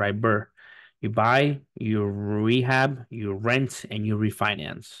process, right? BRRRR. You buy, you rehab, you rent, and you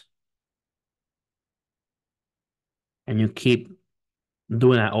refinance. And you keep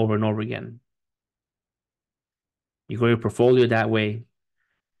doing that over and over again. You grow your portfolio that way.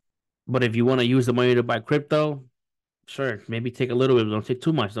 But if you want to use the money to buy crypto, sure, maybe take a little bit, but don't take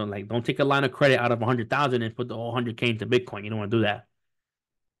too much. Don't take a line of credit out of 100,000 and put the whole 100K into Bitcoin. You don't want to do that.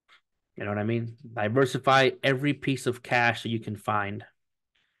 You know what I mean? Diversify every piece of cash that you can find.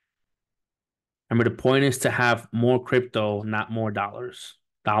 Remember, the point is to have more crypto, not more dollars.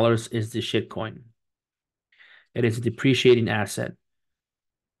 Dollars is the shit coin. It is a depreciating asset.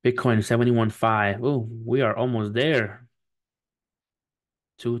 Bitcoin 71.5. Oh, we are almost there.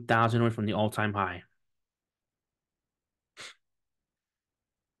 2,000 away from the all-time high.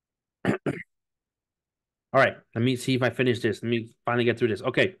 All right, let me see if I finish this. Let me finally get through this.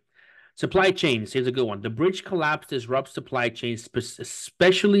 Okay. Supply chains. Here's a good one. The bridge collapse disrupts supply chains,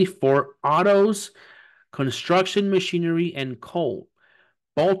 especially for autos, construction machinery, and coal.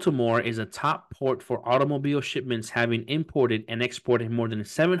 Baltimore is a top port for automobile shipments, having imported and exported more than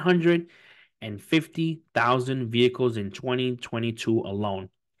 750,000 vehicles in 2022 alone.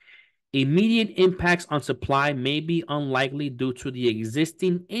 Immediate impacts on supply may be unlikely due to the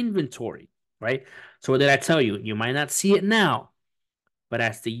existing inventory, right? So what did I tell you? You might not see it now, but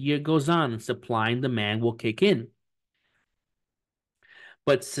as the year goes on, supply and demand will kick in.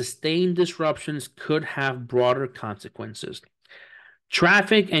 But sustained disruptions could have broader consequences.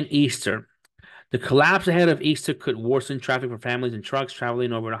 Traffic and Easter. The collapse ahead of Easter could worsen traffic for families and trucks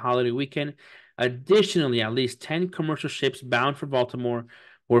traveling over the holiday weekend. Additionally, at least 10 commercial ships bound for Baltimore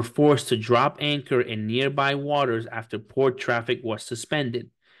were forced to drop anchor in nearby waters after port traffic was suspended.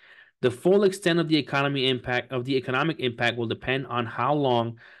 The full extent of the economic impact will depend on how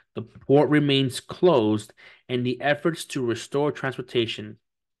long the port remains closed and the efforts to restore transportation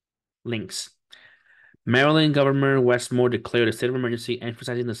links. Maryland Governor Westmore declared a state of emergency,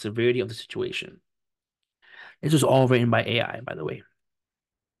 emphasizing the severity of the situation. This was all written by AI, by the way.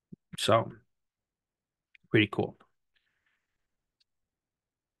 So, pretty cool.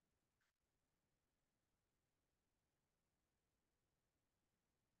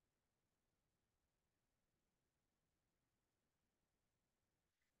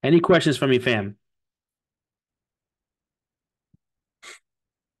 Any questions from me, fam?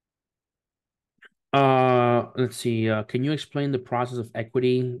 Let's see. Can you explain the process of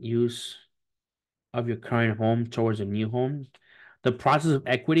equity use of your current home towards a new home? The process of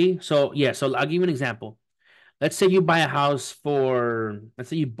equity. So yeah, so I'll give you an example. let's say you buy a house for, let's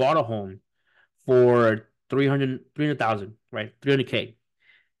say you bought a home for 300,000, right? 300K.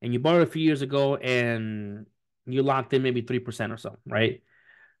 And you bought it a few years ago and you locked in maybe 3% or so, right?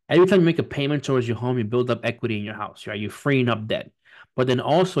 Every time you make a payment towards your home, you build up equity in your house, right? You're freeing up debt. But then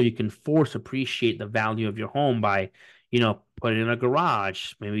also you can force appreciate the value of your home by, putting in a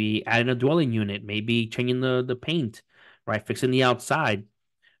garage, maybe adding a dwelling unit, maybe changing the paint, right? Fixing the outside.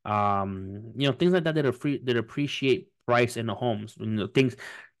 Things like that that appreciate price in the homes. Things,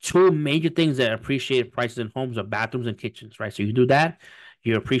 two major things that appreciate prices in homes are bathrooms and kitchens, right? So you do that,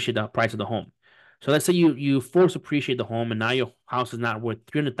 you appreciate the price of the home. So let's say you force appreciate the home, and now your house is not worth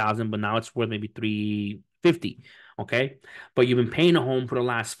 300,000, but now it's worth maybe 350. Okay, but you've been paying a home for the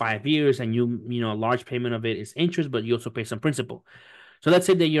last 5 years, and a large payment of it is interest, but you also pay some principal. So let's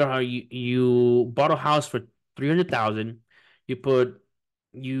say that you bought a house for 300,000. You put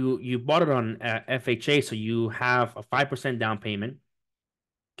you bought it on FHA, so you have a 5% down payment.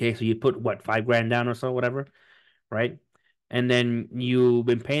 Okay, so you put what, 5 grand down or so, whatever, right? And then you've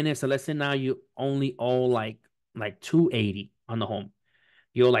been paying it. So let's say now you only owe like 280 on the home.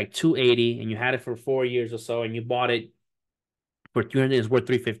 You owe like 280, and you had it for 4 years or so, and you bought it for 300. It's worth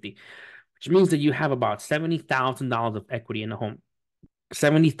 350, which means that you have about $70,000 of equity in the home.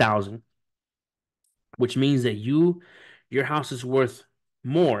 70,000, which means that your house is worth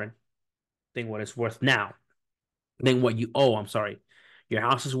more than what it's worth now, than what you owe. I'm sorry. Your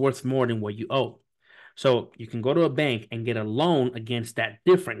house is worth more than what you owe. So you can go to a bank and get a loan against that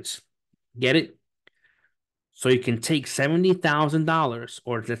difference. Get it? So you can take $70,000,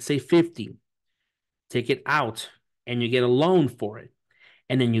 or let's say 50, take it out, and you get a loan for it.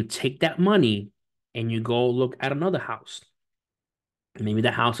 And then you take that money and you go look at another house. Maybe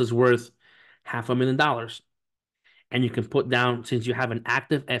the house is worth $500,000. And you can put down, since you have an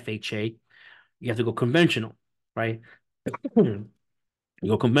active FHA, you have to go conventional, right? You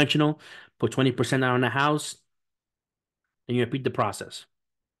go conventional, put 20% down on the house, and you repeat the process.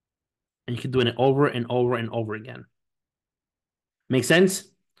 And you keep doing it over and over and over again. Make sense?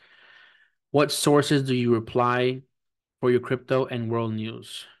 What sources do you reply for your crypto and world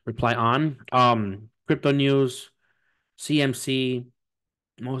news? Reply on crypto news, CMC,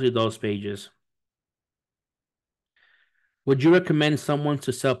 mostly those pages. Would you recommend someone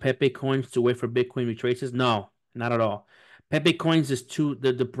to sell Pepe coins to wait for Bitcoin retraces? No, not at all. Pepe coins is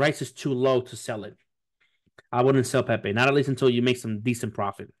the price is too low to sell it. I wouldn't sell Pepe, not at least until you make some decent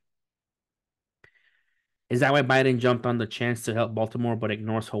profit. Is that why Biden jumped on the chance to help Baltimore but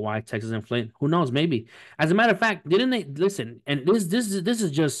ignores Hawaii, Texas, and Flint? Who knows? Maybe. As a matter of fact, didn't they listen? And this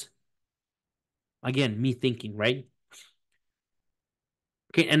is just, again, me thinking, right?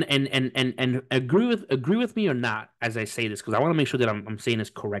 Okay, and agree with me or not as I say this, because I want to make sure that I'm saying this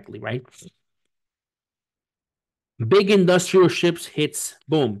correctly, right? Big industrial ships hits,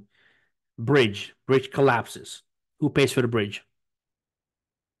 boom, bridge collapses. Who pays for the bridge?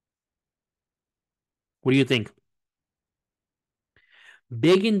 What do you think?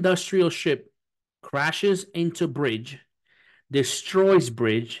 Big industrial ship crashes into bridge, destroys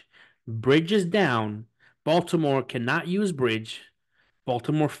bridge is down. Baltimore cannot use bridge.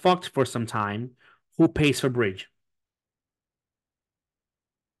 Baltimore fucked for some time. Who pays for bridge?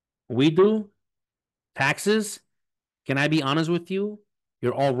 We do. Taxes? Can I be honest with you?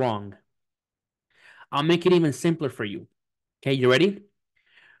 You're all wrong. I'll make it even simpler for you. Okay, you ready?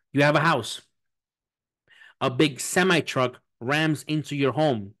 You have a house. A big semi truck rams into your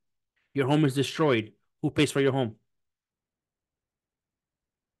home. Your home is destroyed. Who pays for your home?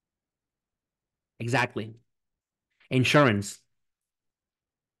 Exactly. Insurance,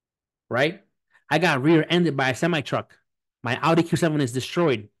 right? I got rear ended by a semi truck. My Audi Q7 is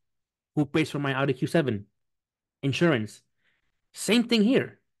destroyed. Who pays for my Audi Q7? Insurance. Same thing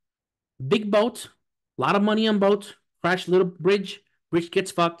here. Big boat, a lot of money on boat, crash little bridge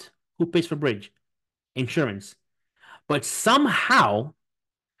gets fucked. Who pays for bridge? Insurance. But somehow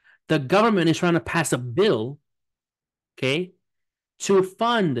the government is trying to pass a bill, okay, to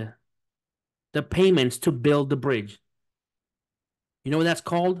fund the payments to build the bridge. You know what that's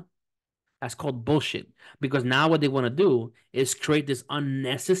called? That's called bullshit. Because now what they want to do is create this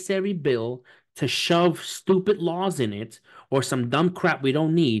unnecessary bill to shove stupid laws in it or some dumb crap we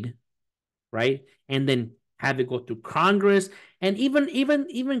don't need, right? And then have it go through Congress and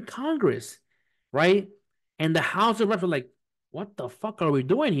even Congress, right? And the House of Reps are like, what the fuck are we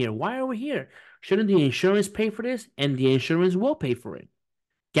doing here? Why are we here? Shouldn't the insurance pay for this? And the insurance will pay for it.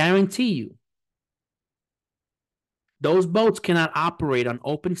 Guarantee you. Those boats cannot operate on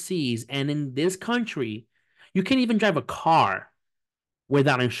open seas. And in this country, you can't even drive a car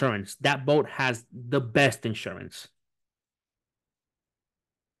without insurance. That boat has the best insurance.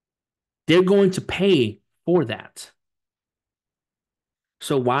 They're going to pay for that.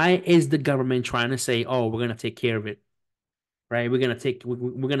 So why is the government trying to say, "Oh, we're going to take care of it"? Right? We're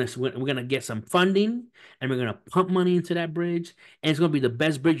gonna get some funding and we're gonna pump money into that bridge and it's gonna be the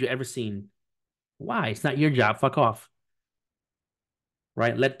best bridge you've ever seen. Why? It's not your job. Fuck off.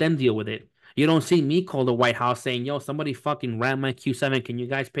 Right? Let them deal with it. You don't see me call the White House saying, "Yo, somebody fucking ran my Q7. Can you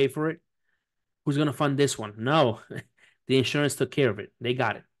guys pay for it? Who's gonna fund this one?" No, the insurance took care of it. They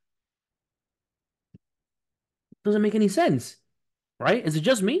got it. Doesn't make any sense, right? Is it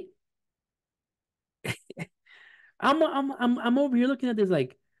just me? I'm over here looking at this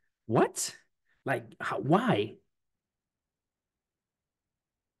like, what? Like, why?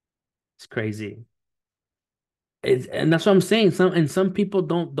 It's crazy. And that's what I'm saying. Some people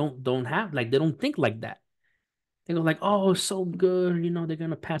don't have like they don't think like that. They go like, oh, so good. They're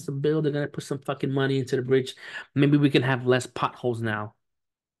gonna pass a bill. They're gonna put some fucking money into the bridge. Maybe we can have less potholes now.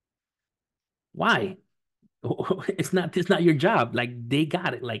 Why? It's not your job. Like they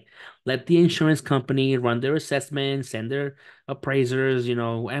got it. Like let the insurance company run their assessments, send their appraisers,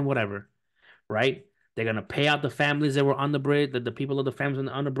 and whatever. Right? They're gonna pay out the families that were on the bridge, the people of the families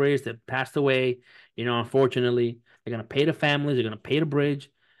on the bridge that passed away. Unfortunately, they're gonna pay the families. They're gonna pay the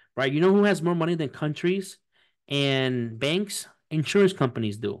bridge, right? You know who has more money than countries and banks? Insurance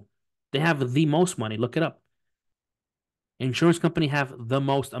companies do. They have the most money. Look it up. Insurance company have the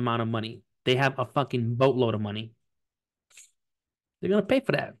most amount of money. They have a fucking boatload of money. They're gonna pay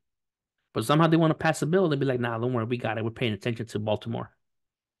for that. But somehow they want to pass a bill. They'll be like, nah, don't worry, we got it. We're paying attention to Baltimore.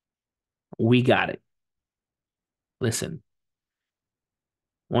 We got it. Listen,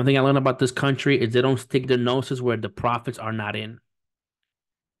 one thing I learned about this country is they don't stick their noses where the profits are not in.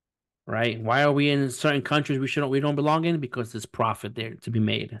 Right? Why are we in certain countries we don't belong in? Because there's profit there to be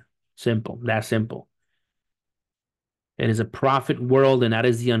made. Simple. That simple. It is a profit world, and that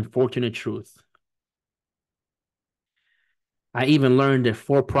is the unfortunate truth. I even learned that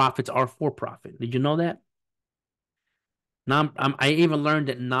for profits are for profit. Did you know that? I even learned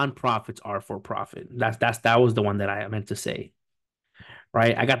that non-profits are for profit. That was the one that I meant to say.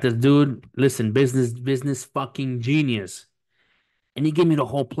 Right? I got this dude, listen, business fucking genius. And he gave me the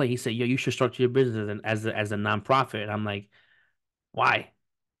whole play. He said, "Yo, you should structure your business as a nonprofit." And I'm like, "Why?"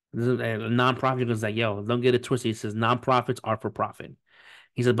 This is a nonprofit was like, "Yo, don't get it twisted." He says, "Nonprofits are for profit."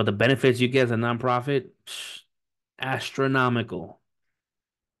 He said, "But the benefits you get as a nonprofit, astronomical."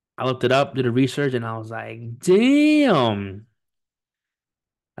 I looked it up, did the research, and I was like, "Damn."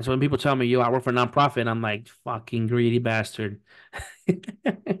 That's when people tell me, "Yo, I work for a nonprofit." And I'm like, "Fucking greedy bastard."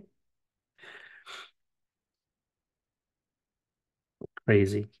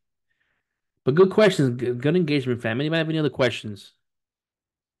 Crazy. But good questions, good engagement, fam. Anybody have any other questions?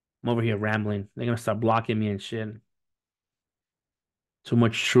 I'm over here rambling. They're gonna start blocking me and shit. Too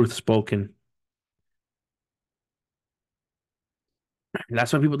much truth spoken.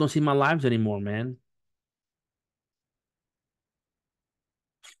 That's why people don't see my lives anymore, man.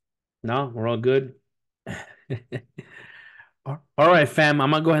 No, we're all good. All right, fam.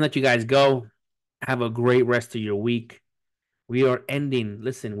 I'm gonna go ahead and let you guys go. Have a great rest of your week.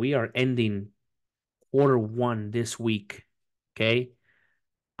 Listen, we are ending quarter 1 this week. Okay.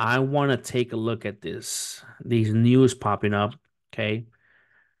 I want to take a look at these news popping up. Okay.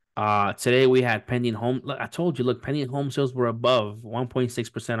 Today we had pending home. Look, I told you, look, pending home sales were above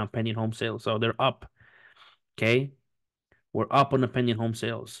 1.6% on pending home sales. So they're up. Okay. We're up on the pending home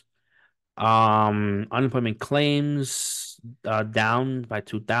sales. Unemployment claims down by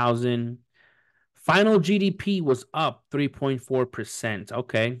 2,000. Final GDP was up 3.4%.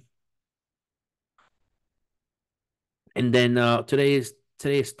 Okay. And then today is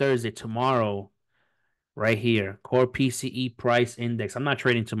Thursday. Tomorrow, right here, core PCE price index. I'm not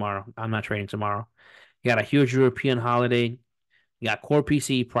trading tomorrow. I'm not trading tomorrow. You got a huge European holiday. You got core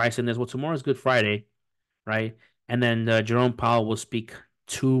PCE price index. Well, tomorrow's Good Friday, right? And then Jerome Powell will speak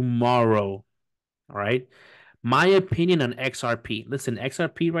tomorrow. All right. My opinion on XRP. Listen,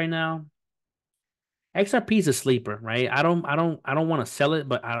 XRP right now, XRP is a sleeper, right? I don't want to sell it,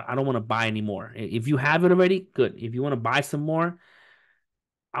 but I don't want to buy anymore. If you have it already, good. If you want to buy some more,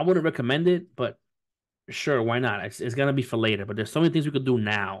 I wouldn't recommend it, but sure, why not? It's gonna be for later. But there's so many things we could do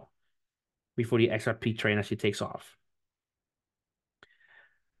now before the XRP train actually takes off.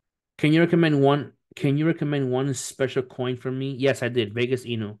 Can you recommend one special coin for me? Yes, I did. Vegas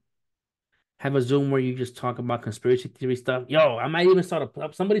Inu. Have a Zoom where you just talk about conspiracy theory stuff. Yo, I might even start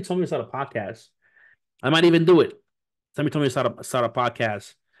a. Somebody told me to start a podcast. I might even do it. Somebody told me to start a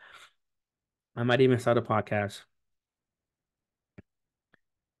podcast. I might even start a podcast.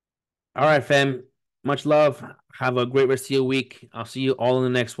 All right, fam. Much love. Have a great rest of your week. I'll see you all in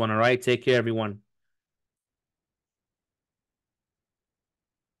the next one. All right. Take care, everyone.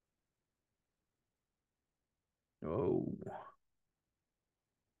 Oh,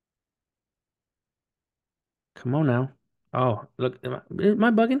 come on now. Oh, look, am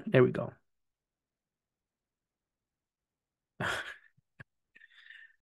I bugging? There we go.